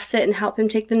 I'll sit and help him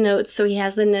take the notes so he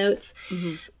has the notes.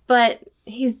 Mm-hmm. But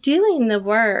he's doing the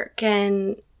work,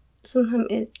 and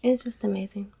sometimes it's just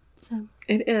amazing. So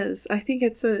it is. I think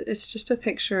it's just a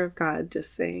picture of God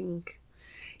just saying,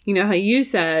 how you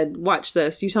said, watch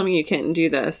this. You told me you couldn't do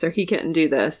this, or he couldn't do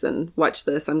this, and watch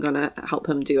this. I'm going to help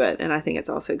him do it. And I think it's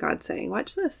also God saying,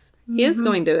 watch this. Mm-hmm. He is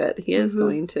going to do it. He is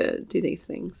going to do these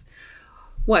things.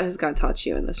 What has God taught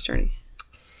you in this journey?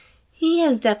 He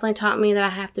has definitely taught me that I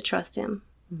have to trust him.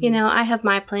 Mm-hmm. I have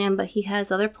my plan, but he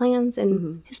has other plans,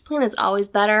 and his plan is always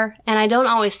better. And I don't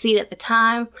always see it at the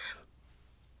time,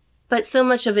 but so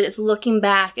much of it is looking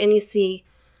back, and you see,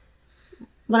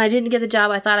 when I didn't get the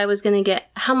job I thought I was going to get,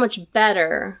 how much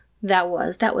better that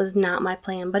was. That was not my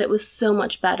plan, but it was so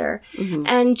much better. Mm-hmm.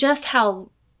 And just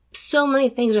how so many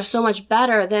things are so much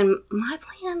better than my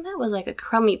plan. That was like a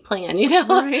crummy plan, Right.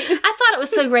 I thought it was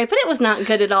so great, but it was not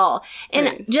good at all.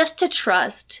 And just to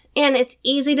trust. And it's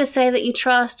easy to say that you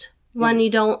trust when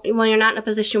when you're not in a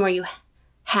position where you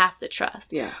have to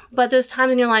trust. Yeah. But those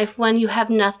times in your life when you have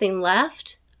nothing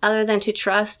left other than to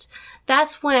trust,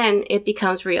 that's when it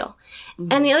becomes real.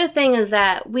 Mm-hmm. And the other thing is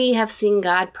that we have seen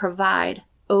God provide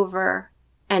over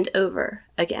and over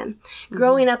again. Mm-hmm.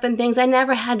 Growing up in things,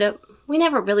 we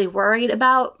never really worried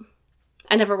about.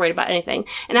 I never worried about anything.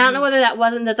 And I don't know whether that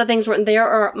wasn't that the things weren't there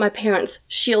or my parents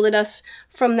shielded us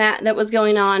from that was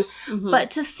going on. Mm-hmm.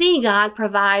 But to see God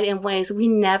provide in ways we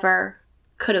never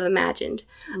could have imagined.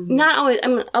 Mm-hmm. Not always,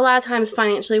 a lot of times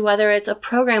financially, whether it's a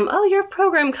program, your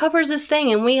program covers this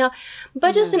thing, and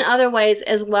but just in other ways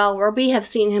as well, where we have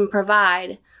seen him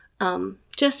provide,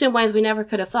 just in ways we never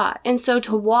could have thought. And so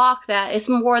to walk that, it's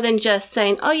more than just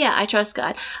saying, I trust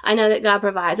God. I know that God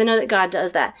provides. I know that God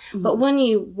does that. Mm-hmm. But when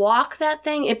you walk that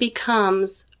thing, it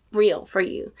becomes real for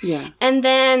you. Yeah. And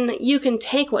then you can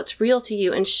take what's real to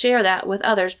you and share that with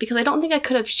others, because I don't think I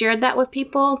could have shared that with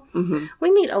people. Mm-hmm.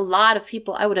 We meet a lot of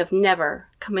people I would have never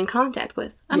come in contact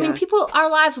with. I mean, people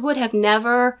our lives would have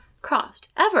never crossed,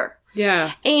 ever.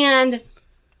 Yeah. And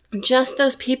just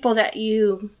those people that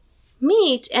you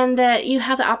meet and that you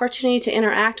have the opportunity to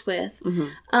interact with. Mm-hmm.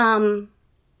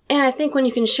 And I think when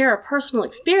you can share a personal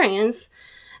experience,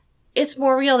 it's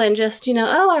more real than just,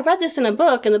 I read this in a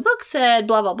book and the book said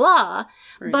blah, blah, blah.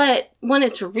 Right. But when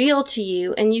it's real to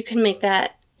you and you can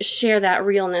share that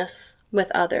realness with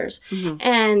others,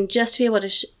 and just to be able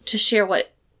to share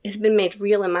what has been made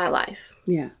real in my life.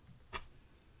 Yeah.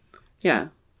 Yeah.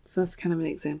 So that's kind of an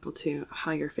example too,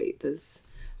 how your faith has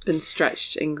been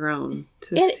stretched and grown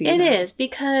to see that. It is,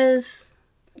 because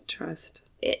trust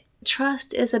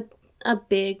is a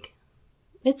big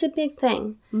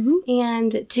thing. Mm-hmm.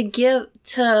 And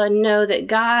to know that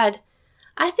God,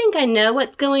 I think I know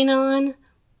what's going on,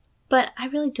 but I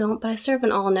really don't, but I serve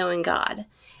an all-knowing God.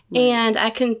 Right. And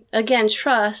I can, again,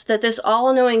 trust that this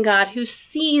all-knowing God who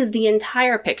sees the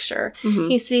entire picture,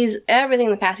 he sees everything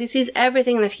in the past, he sees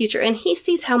everything in the future, and he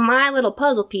sees how my little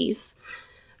puzzle piece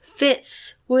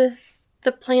fits with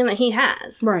the plan that he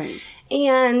has. Right.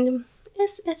 And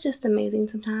it's just amazing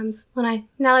sometimes now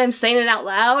that I'm saying it out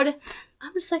loud,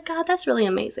 I'm just like, God, that's really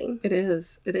amazing. It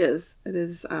is.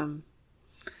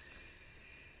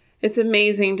 It's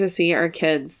amazing to see our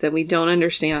kids that we don't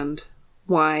understand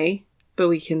why, but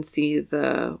we can see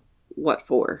the what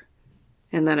for,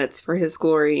 and that it's for his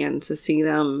glory, and to see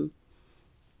them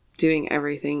doing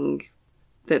everything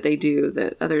that they do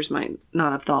that others might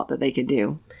not have thought that they could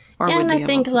do. And I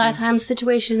think a lot of times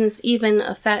situations even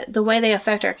affect the way they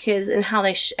affect our kids and how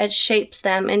it shapes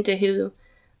them into who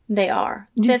they are.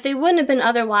 That they wouldn't have been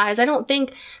otherwise. I don't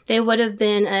think they would have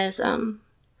been as,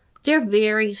 they're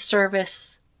very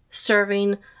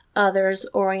serving, others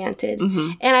oriented.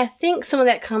 Mm-hmm. And I think some of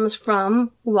that comes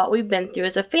from what we've been through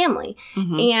as a family.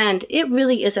 Mm-hmm. And it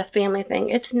really is a family thing.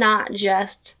 It's not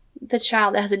just the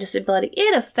child that has a disability.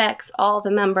 It affects all the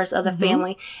members of the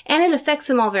family, and it affects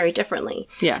them all very differently.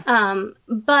 Yeah.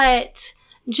 But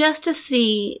just to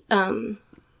see,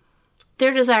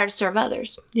 their desire to serve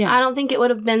others. Yeah. I don't think it would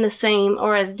have been the same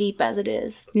or as deep as it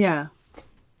is. Yeah.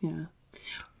 Yeah.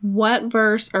 What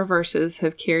verse or verses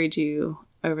have carried you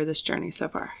over this journey so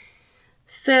far?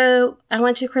 So I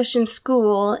went to Christian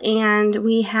school, and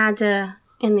we had to,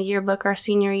 in the yearbook our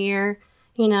senior year,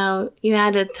 you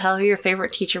had to tell who your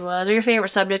favorite teacher was or your favorite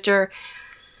subject, or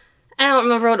I don't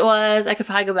remember what it was. I could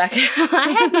probably go back.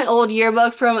 I have my old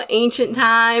yearbook from ancient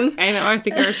times. I know. I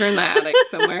think ours are in the attic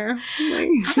somewhere.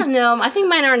 I don't know. I think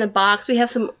mine are in the box. I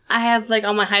have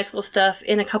all my high school stuff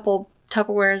in a couple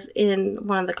Tupperwares in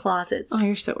one of the closets. Oh,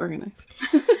 you're so organized.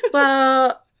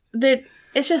 Well,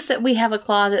 It's just that we have a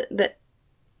closet that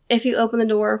if you open the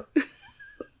door,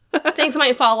 things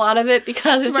might fall out of it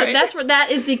because it's just,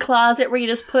 that is the closet where you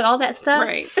just put all that stuff.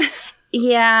 Right.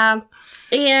 Yeah.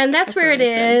 And that's where it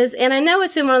is. And I know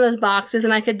it's in one of those boxes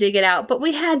and I could dig it out, but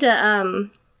we had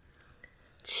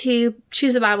to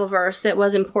choose a Bible verse that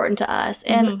was important to us.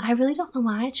 And I really don't know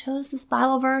why I chose this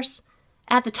Bible verse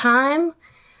at the time,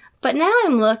 but now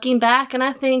I'm looking back and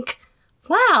I think,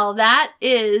 wow, that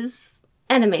is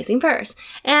an amazing verse.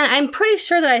 And I'm pretty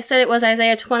sure that I said it was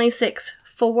Isaiah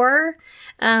 26:4,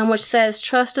 which says,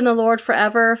 trust in the Lord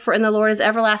forever, for in the Lord is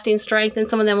everlasting strength. And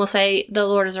some of them will say the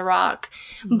Lord is a rock.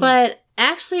 But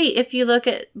actually, if you look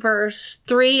at verse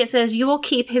 3, it says, you will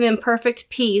keep him in perfect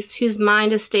peace, whose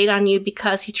mind is stayed on you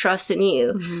because he trusts in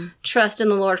you. Trust in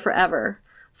the Lord forever,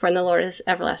 for in the Lord is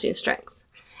everlasting strength.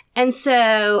 And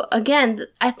so, again,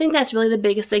 I think that's really the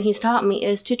biggest thing he's taught me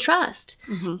is to trust.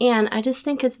 And I just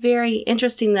think it's very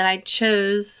interesting that I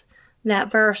chose that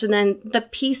verse. And then the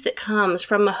peace that comes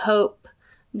from a hope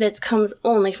that comes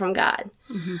only from God.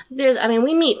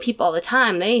 We meet people all the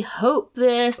time. They hope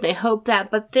this, they hope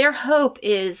that, but their hope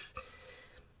is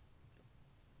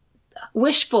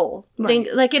wishful. Right.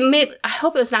 I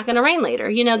hope it's not going to rain later.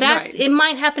 It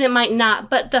might happen, it might not,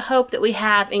 but the hope that we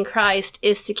have in Christ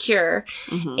is secure.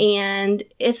 And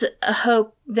it's a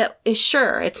hope that is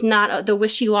sure. It's not the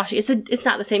wishy-washy. It's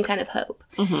not the same kind of hope.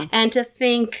 And to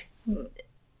think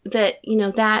that,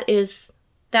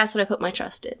 that's what I put my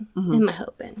trust in and my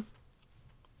hope in.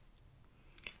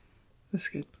 That's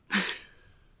good.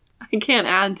 I can't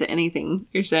add to anything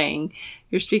you're saying.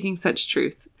 You're speaking such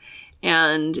truth.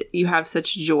 And you have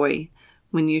such joy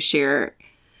when you share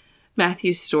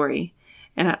Matthew's story.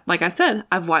 And like I said,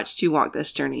 I've watched you walk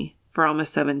this journey for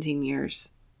almost 17 years.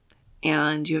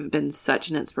 And you have been such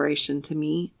an inspiration to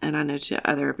me, and I know to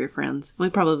other of your friends. We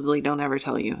probably don't ever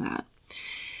tell you that.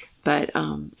 But,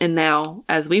 and now,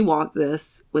 as we walk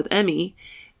this with Emmy,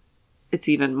 it's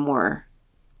even more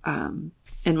in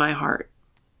my heart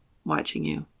watching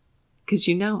you. Because,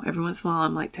 every once in a while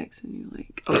I'm texting you,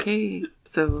 okay,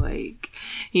 so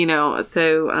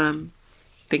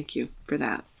thank you for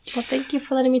that. Well, thank you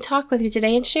for letting me talk with you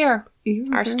today and share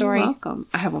our story. You're welcome.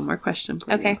 I have one more question for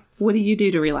you. Okay. What do you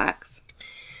do to relax?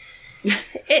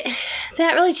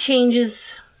 That really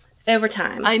changes over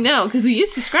time. I know, because we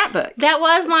used to scrapbook. That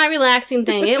was my relaxing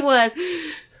thing. It was,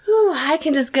 I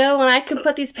can just go and I can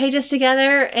put these pages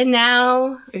together. And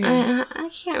now I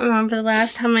can't remember the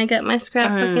last time I got my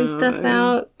scrapbook and stuff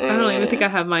out. I don't even think I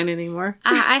have mine anymore.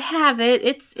 I have it.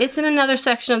 It's in another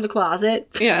section of the closet.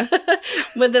 Yeah.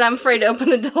 But then I'm afraid to open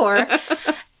the door.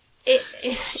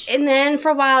 And then for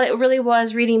a while it really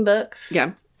was reading books.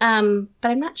 Yeah. But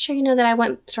I'm not sure that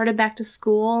I started back to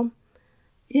school.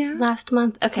 Yeah. Last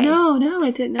month. Okay. No, I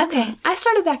didn't know. Okay. I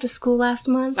started back to school last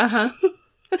month.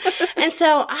 And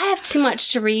so I have too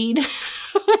much to read.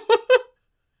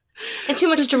 And too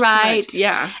much to write.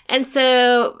 Yeah. And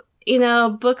so,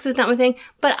 books is not my thing.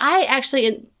 But I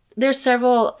actually, there's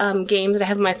several games that I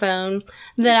have on my phone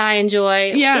that I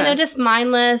enjoy. Yeah. Just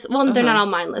mindless. Well, they're not all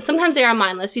mindless. Sometimes they are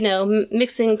mindless.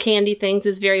 Mixing candy things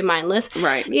is very mindless.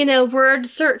 Right. Word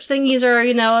search thingies are,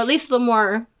 at least a little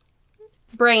more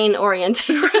brain oriented.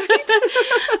 Right?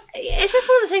 It's just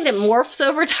one of those things that morphs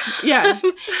over time. Yeah.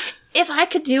 If I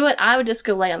could do it, I would just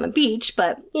go lay on the beach,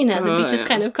 but the beach is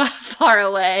kind of far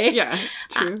away. Yeah,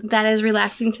 true. That is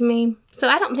relaxing to me. So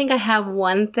I don't think I have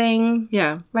one thing.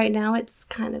 Yeah. Right now, it's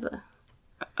kind of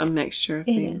a mixture of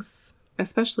it things. It is.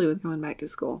 Especially with going back to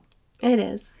school. It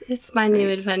is. It's my new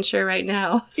adventure right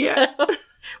now. Yeah. So,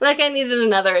 I needed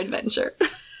another adventure.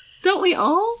 Don't we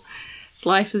all?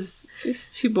 Life is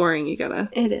too boring. You gotta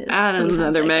add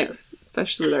another mix,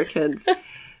 especially with our kids.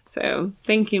 So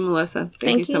thank you, Melissa.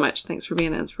 Thank you so much. Thanks for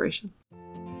being an inspiration.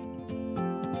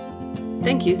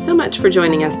 Thank you so much for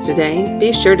joining us today.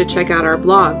 Be sure to check out our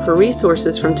blog for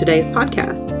resources from today's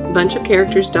podcast,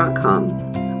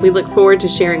 bunchofcharacters.com. We look forward to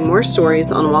sharing more stories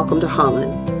on Welcome to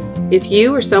Holland. If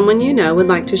you or someone you know would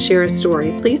like to share a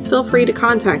story, please feel free to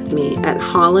contact me at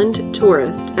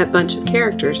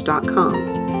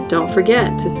hollandtourist@bunchofcharacters.com. Don't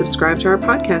forget to subscribe to our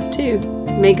podcast too.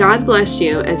 May God bless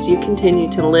you as you continue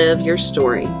to live your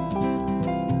story.